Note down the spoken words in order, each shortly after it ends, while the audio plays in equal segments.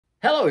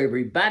Hello,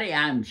 everybody.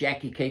 I'm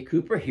Jackie K.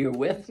 Cooper here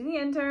with... the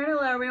intern.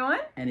 Hello, everyone.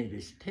 And it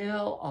is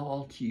Tell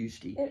All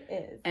Tuesday. It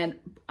is. And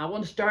I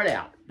want to start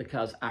out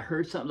because I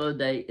heard something the other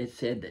day. It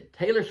said that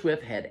Taylor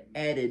Swift had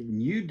added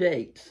new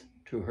dates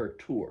to her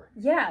tour.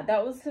 Yeah,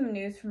 that was some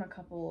news from a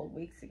couple of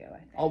weeks ago, I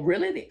think. Oh,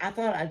 really? I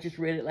thought I just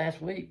read it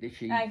last week. Did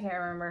she? I can't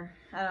remember.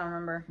 I don't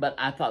remember. But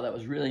I thought that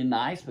was really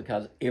nice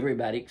because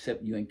everybody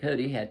except you and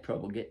Cody had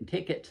trouble getting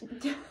tickets.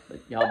 But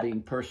y'all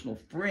being personal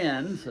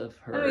friends of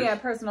hers. Oh, yeah,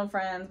 personal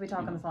friends. We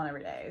talk on the phone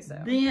every day, so.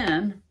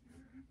 Then,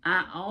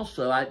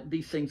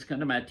 these things come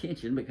to my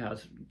attention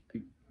because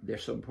they're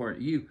so important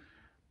to you.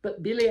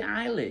 But Billie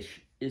Eilish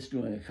is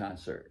doing a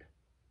concert.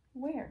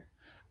 Where?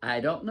 I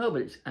don't know,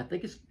 but I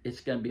think it's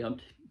going to be on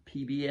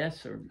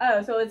PBS or...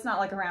 Oh, so it's not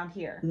like around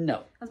here. No.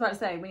 I was about to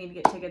say, we need to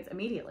get tickets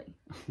immediately.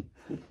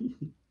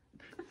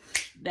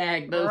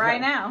 Right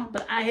now.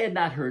 But I had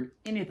not heard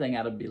anything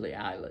out of Billie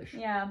Eilish.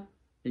 Yeah.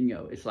 And, you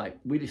know, it's like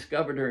we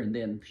discovered her and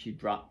then she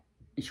dropped.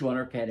 She won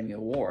her Academy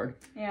Award.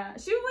 Yeah.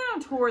 She went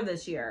on tour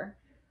this year.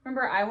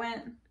 Remember, I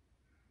went...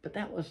 But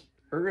that was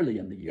early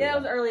in the year. Yeah, it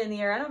was early in the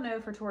year. I don't know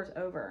if her tour's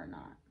over or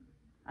not.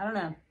 I don't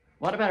know.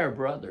 What about her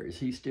brother? Is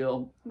he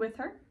still... With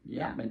her?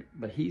 Yeah.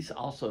 But he's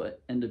also an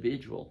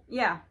individual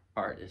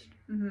artist.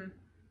 Mm-hmm.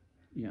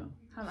 You know.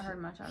 Haven't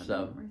heard much out of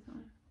him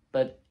recently.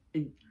 But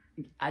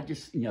I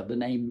just, you know, the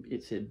name,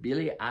 it said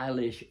Billie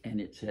Eilish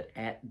and it said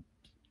at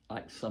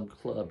like some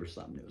club or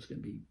something. It was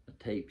going to be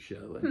a tape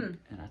show. And,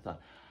 and I thought,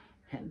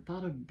 hadn't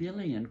thought of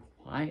Billie in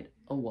quite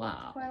a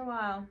while. Quite a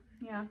while,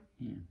 yeah.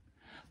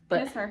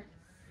 But, miss her.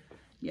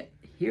 Yeah,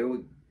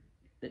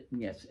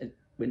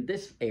 when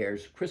this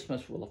airs,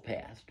 Christmas will have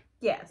passed.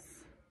 Yes.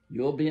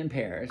 You'll be in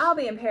Paris. I'll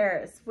be in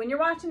Paris. When you're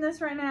watching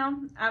this right now,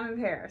 I'm in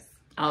Paris.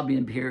 I'll be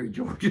in Perry,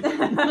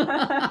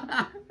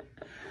 Georgia.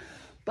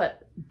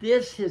 But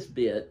this has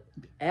been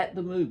at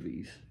the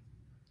movies.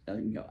 You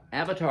know,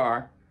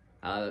 Avatar.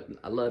 I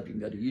love. You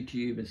can go to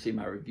YouTube and see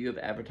my review of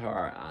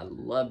Avatar. I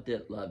loved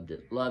it, loved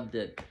it, loved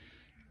it.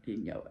 You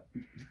know,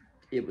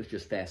 it was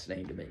just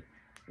fascinating to me.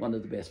 One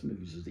of the best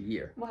movies of the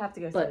year. We'll have to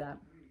go see that.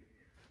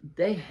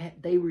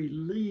 They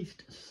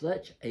released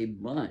such a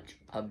bunch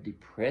of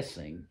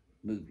depressing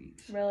movies.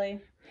 Really?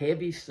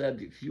 Heavy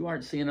subjects. You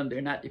aren't seeing them.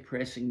 They're not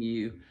depressing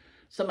you.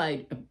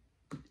 Somebody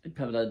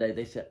come the other day,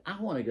 they said, I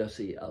want to go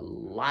see a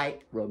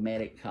light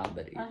romantic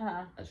comedy.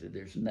 I said,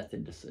 there's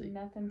nothing to see.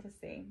 Nothing to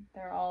see.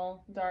 They're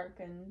all dark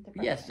and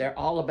depressing. Yes, they're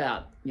all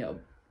about, you know,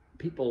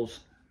 people's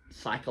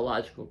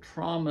psychological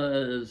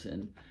traumas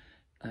and,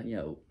 you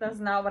know. That's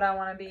not what I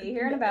want to be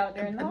hearing about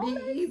during the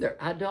holidays. Me either.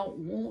 I don't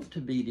want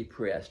to be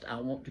depressed. I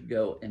want to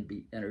go and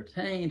be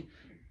entertained.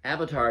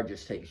 Avatar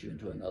just takes you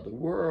into another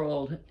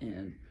world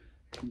and,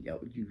 you know,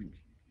 you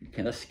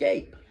can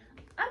escape.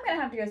 I'm going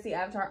to have to go see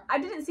Avatar. I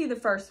didn't see the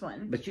first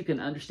one. But you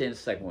can understand the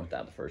second one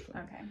without the first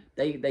one.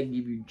 Okay. They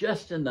give you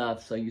just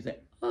enough so you think,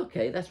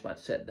 okay, that's what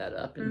set that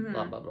up and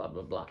blah, blah, blah,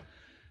 blah, blah.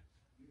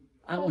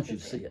 I want you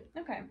to see it.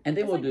 Okay. And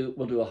then we'll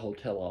do a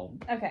hotel on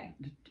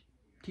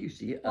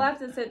Tuesday. We'll have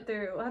to sit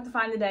through, we'll have to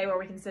find a day where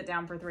we can sit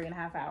down for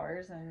 3.5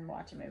 hours and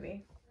watch a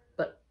movie.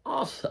 But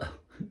also,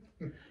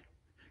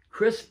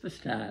 Christmas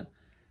time,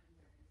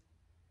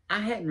 I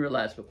hadn't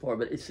realized before,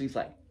 but it seems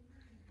like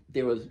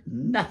there was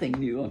nothing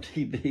new on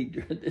TV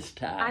during this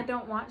time. I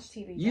don't watch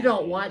TV. You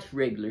don't watch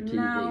regular TV,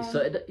 no. so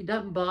it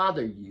doesn't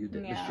bother you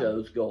that the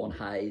shows go on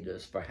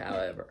hiatus for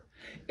however.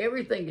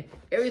 Everything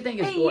is going...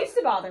 It used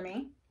to bother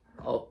me.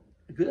 Oh,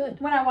 good.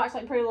 When I watched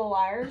like Pretty Little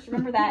Liars.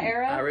 Remember that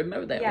era? I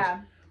remember that.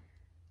 Yeah.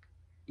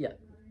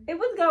 It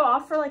would go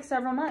off for like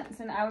several months,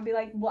 and I would be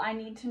like, well, I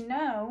need to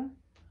know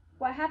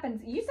what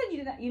happens. You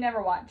said you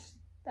never watched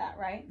that,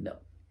 right? No.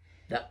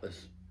 That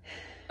was...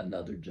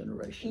 another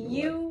generation.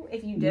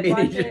 If you did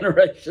watch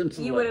it,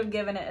 you would have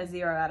given it a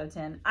 0 out of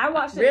 10. I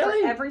watched it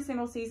for every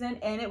single season,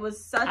 and it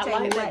was such a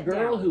letdown. That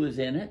girl who was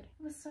in it.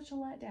 It was such a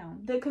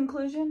letdown. The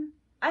conclusion,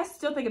 I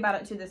still think about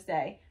it to this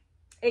day.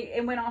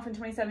 It went off in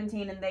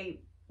 2017, and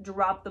they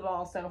dropped the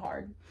ball so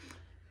hard.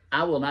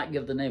 I will not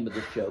give the name of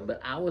the show,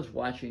 but I was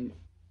watching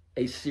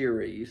a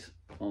series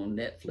on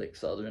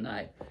Netflix the other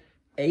night.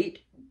 8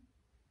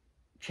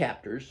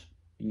 chapters.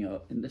 You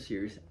know, in the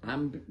series,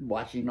 I'm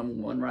watching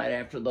them one right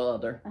after the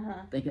other,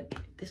 thinking,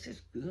 this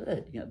is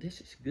good. You know, this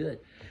is good.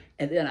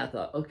 And then I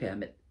thought, okay,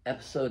 I'm at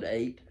episode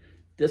 8.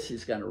 This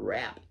is going to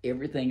wrap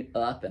everything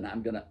up, and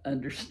I'm going to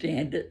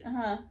understand it.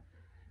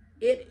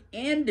 It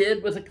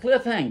ended with a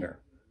cliffhanger.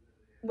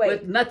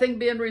 With nothing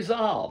being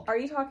resolved. Are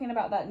you talking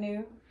about that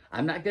new?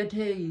 I'm not going to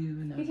tell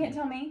you. No, you can't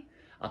tell me?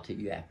 I'll tell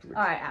you afterwards.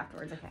 All right,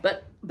 afterwards, okay.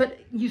 But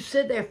you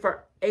sit there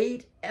for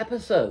 8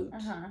 episodes.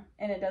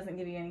 And it doesn't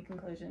give you any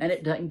conclusions. And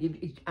it doesn't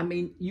give you, I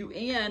mean, you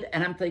end,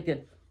 and I'm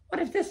thinking, what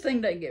if this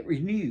thing doesn't get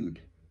renewed?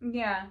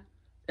 Yeah.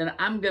 And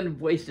I'm going to have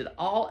wasted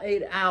all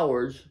 8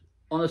 hours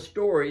on a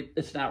story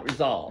that's not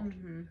resolved.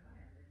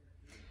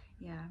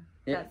 Yeah,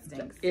 that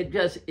stinks.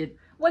 It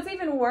What's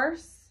even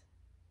worse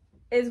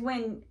is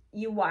when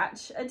you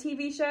watch a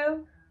TV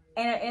show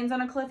and it ends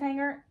on a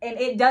cliffhanger, and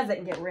it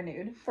doesn't get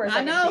renewed for a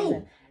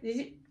second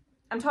season.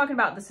 I'm talking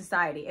about The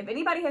Society. If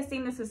anybody has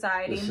seen The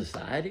Society. The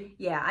Society?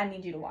 Yeah, I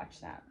need you to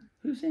watch that.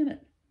 Who's in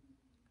it?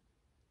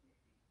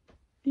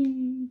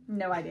 Ding.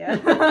 No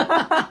idea.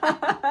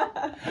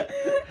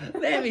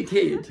 Let me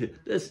tell you, too.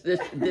 This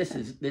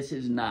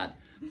is not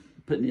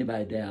putting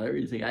anybody down or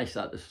anything. I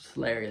thought this was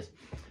hilarious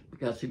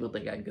because people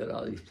think I go to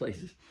all these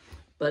places.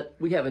 But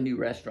we have a new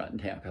restaurant in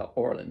town called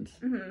Orleans.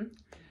 Mm-hmm.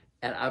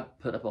 And I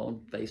put up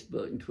on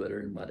Facebook and Twitter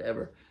and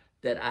whatever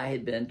that I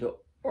had been to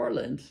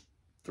Orleans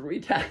 3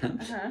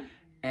 times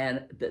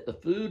and that the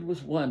food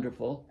was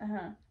wonderful.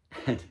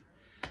 And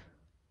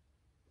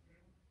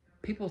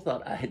people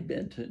thought I had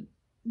been to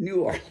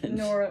New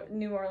Orleans.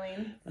 New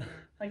Orleans.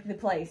 Like the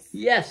place.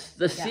 Yes,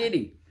 the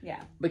city.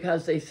 Yeah.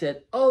 Because they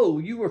said, "Oh,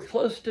 you were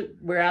close to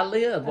where I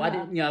live. Why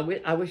didn't you?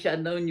 I wish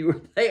I'd known you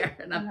were there."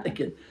 And I'm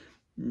thinking,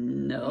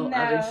 no,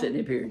 I've been sitting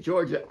up here in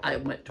Georgia. I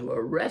went to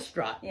a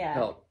restaurant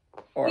called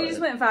Orleans. You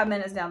just went 5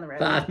 minutes down the road.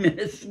 5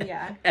 minutes.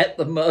 Yeah. At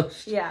the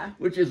most. Yeah.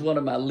 Which is one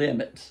of my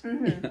limits.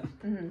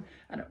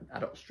 I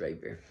don't stray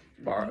very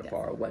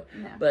far away.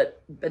 No.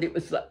 But it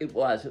was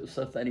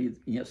so funny.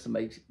 You know,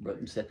 somebody wrote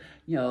and said,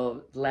 you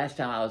know, the last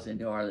time I was in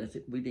New Orleans,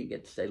 we didn't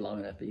get to stay long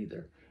enough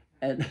either.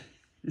 And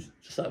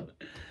so,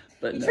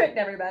 but you tricked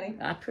everybody.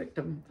 I tricked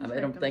them. I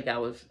made them think I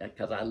was,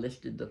 because I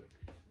listed the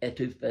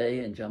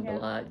etouffee and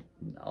jambalaya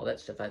and all that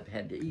stuff I've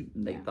had to eat,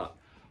 and they thought,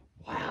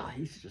 wow,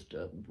 he's just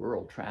a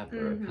world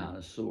traveler, a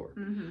connoisseur.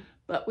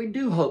 But we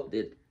do hope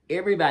that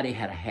everybody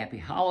had a happy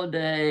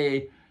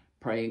holiday.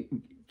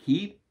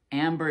 Keep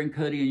Amber and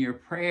Cody in your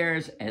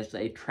prayers as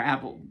they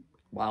travel.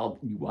 While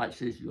you watch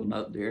this, you'll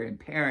note they're in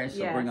Paris,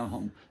 so bring them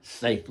home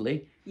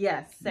safely.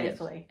 Yes,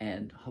 safely. Yes,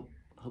 and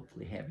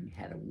hopefully having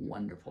had a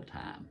wonderful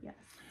time. Yes.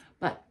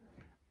 But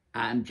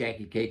I'm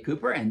Jackie K.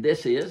 Cooper, and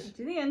this is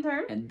To the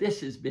Intern. And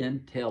this has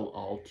been Tell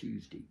All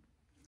Tuesday.